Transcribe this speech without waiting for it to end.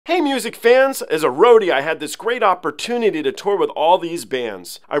Hey music fans, as a roadie I had this great opportunity to tour with all these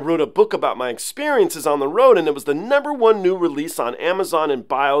bands. I wrote a book about my experiences on the road and it was the #1 new release on Amazon and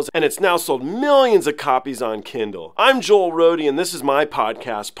Bios and it's now sold millions of copies on Kindle. I'm Joel Roadie and this is my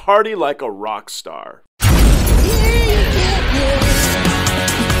podcast, Party Like a Rock Star.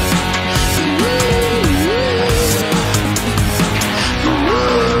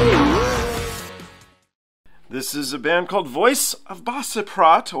 This is a band called Voice of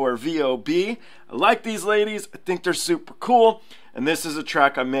Baceprot, or VoB. I like these ladies, I think they're super cool, and this is a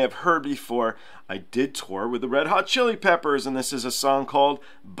track I may have heard before. I did tour with the Red Hot Chili Peppers, and this is a song called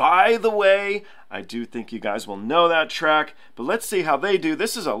By the Way. I do think you guys will know that track, but let's see how they do.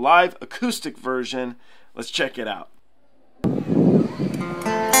 This is a live acoustic version. Let's check it out.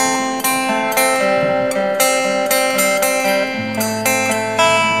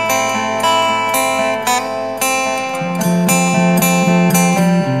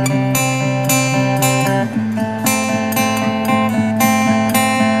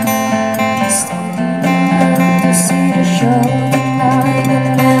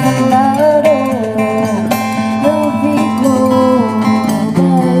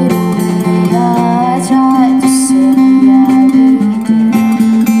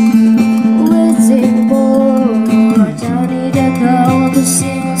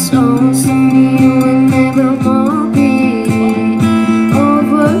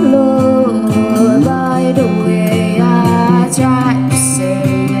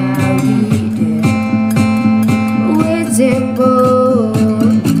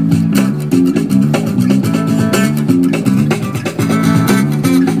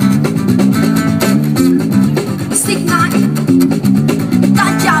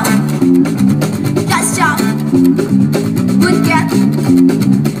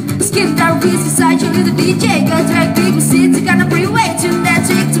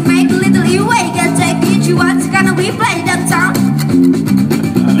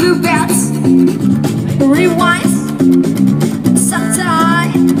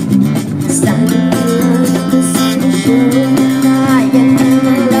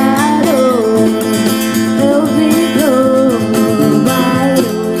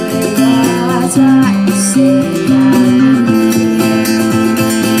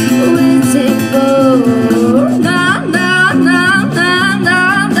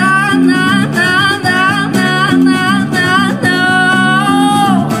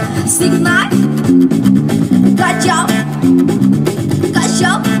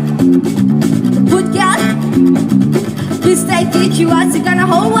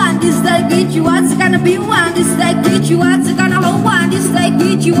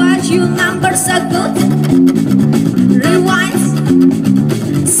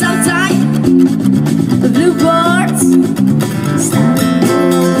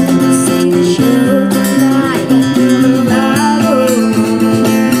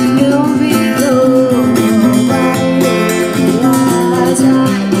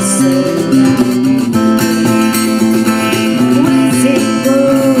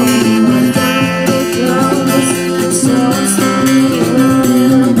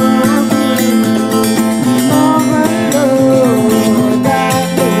 Oh,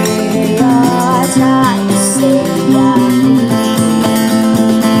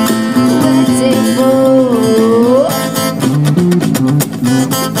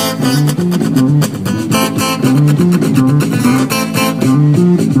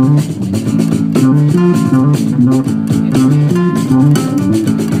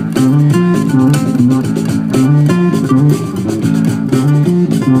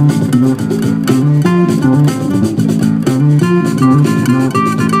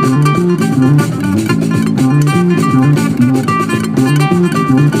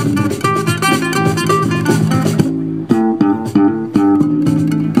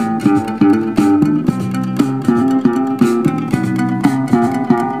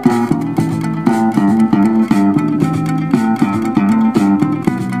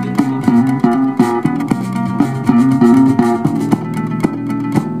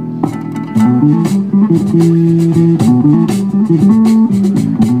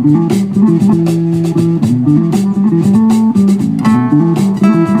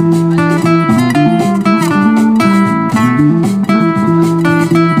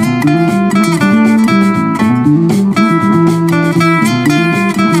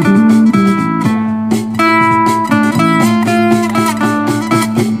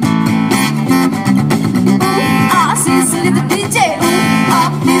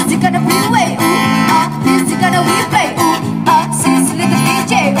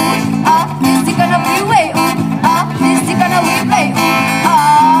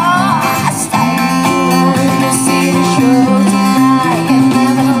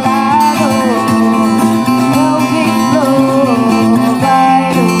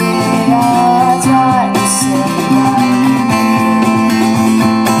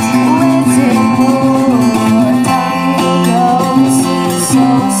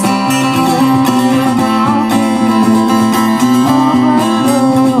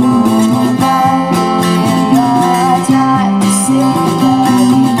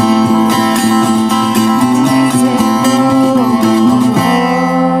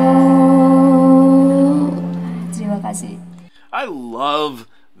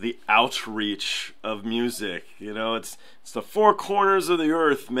 outreach of music. You know, it's the four corners of the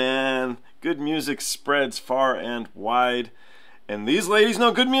earth, man. Good music spreads far and wide. And these ladies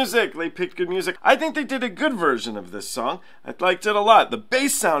know good music. They picked good music. I think they did a good version of this song. I liked it a lot. The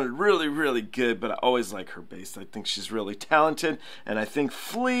bass sounded really, really good, but I always like her bass. I think she's really talented, and I think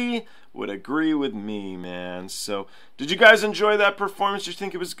Flea would agree with me, man. So, did you guys enjoy that performance? Do you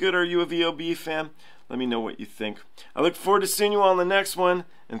think it was good? Are you a VoB fan? Let me know what you think. I look forward to seeing you all on the next one,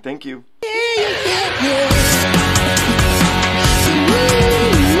 and thank you.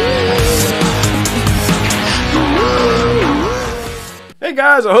 Hey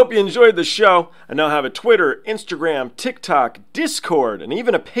guys, I hope you enjoyed the show. I now have a Twitter, Instagram, TikTok, Discord, and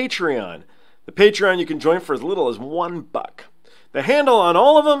even a Patreon. The Patreon you can join for as little as $1. The handle on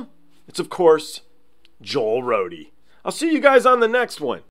all of them, it's of course, Joel Roadie. I'll see you guys on the next one.